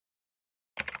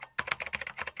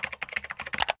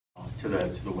to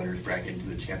the winners bracket, into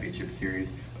the championship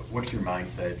series. What's your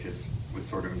mindset just with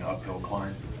sort of an uphill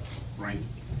climb? Right.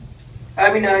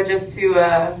 We know just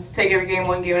to take every game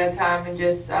one game at a time and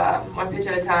just one pitch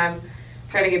at a time,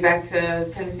 try to get back to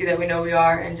Tennessee that we know we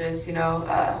are, and just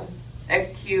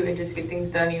execute and just get things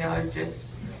done. Just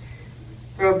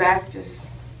throw it back, just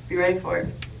be ready for it.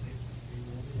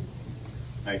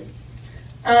 Right.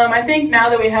 I think now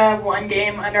that we have one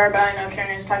game under our belt, I know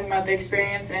Karen is talking about the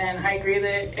experience, and I agree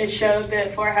that it showed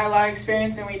that Florida had a lot of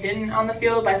experience and we didn't on the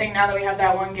field, but I think now that we have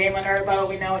that one game under our belt,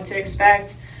 we know what to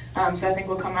expect, so I think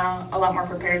we'll come out a lot more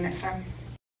prepared next time.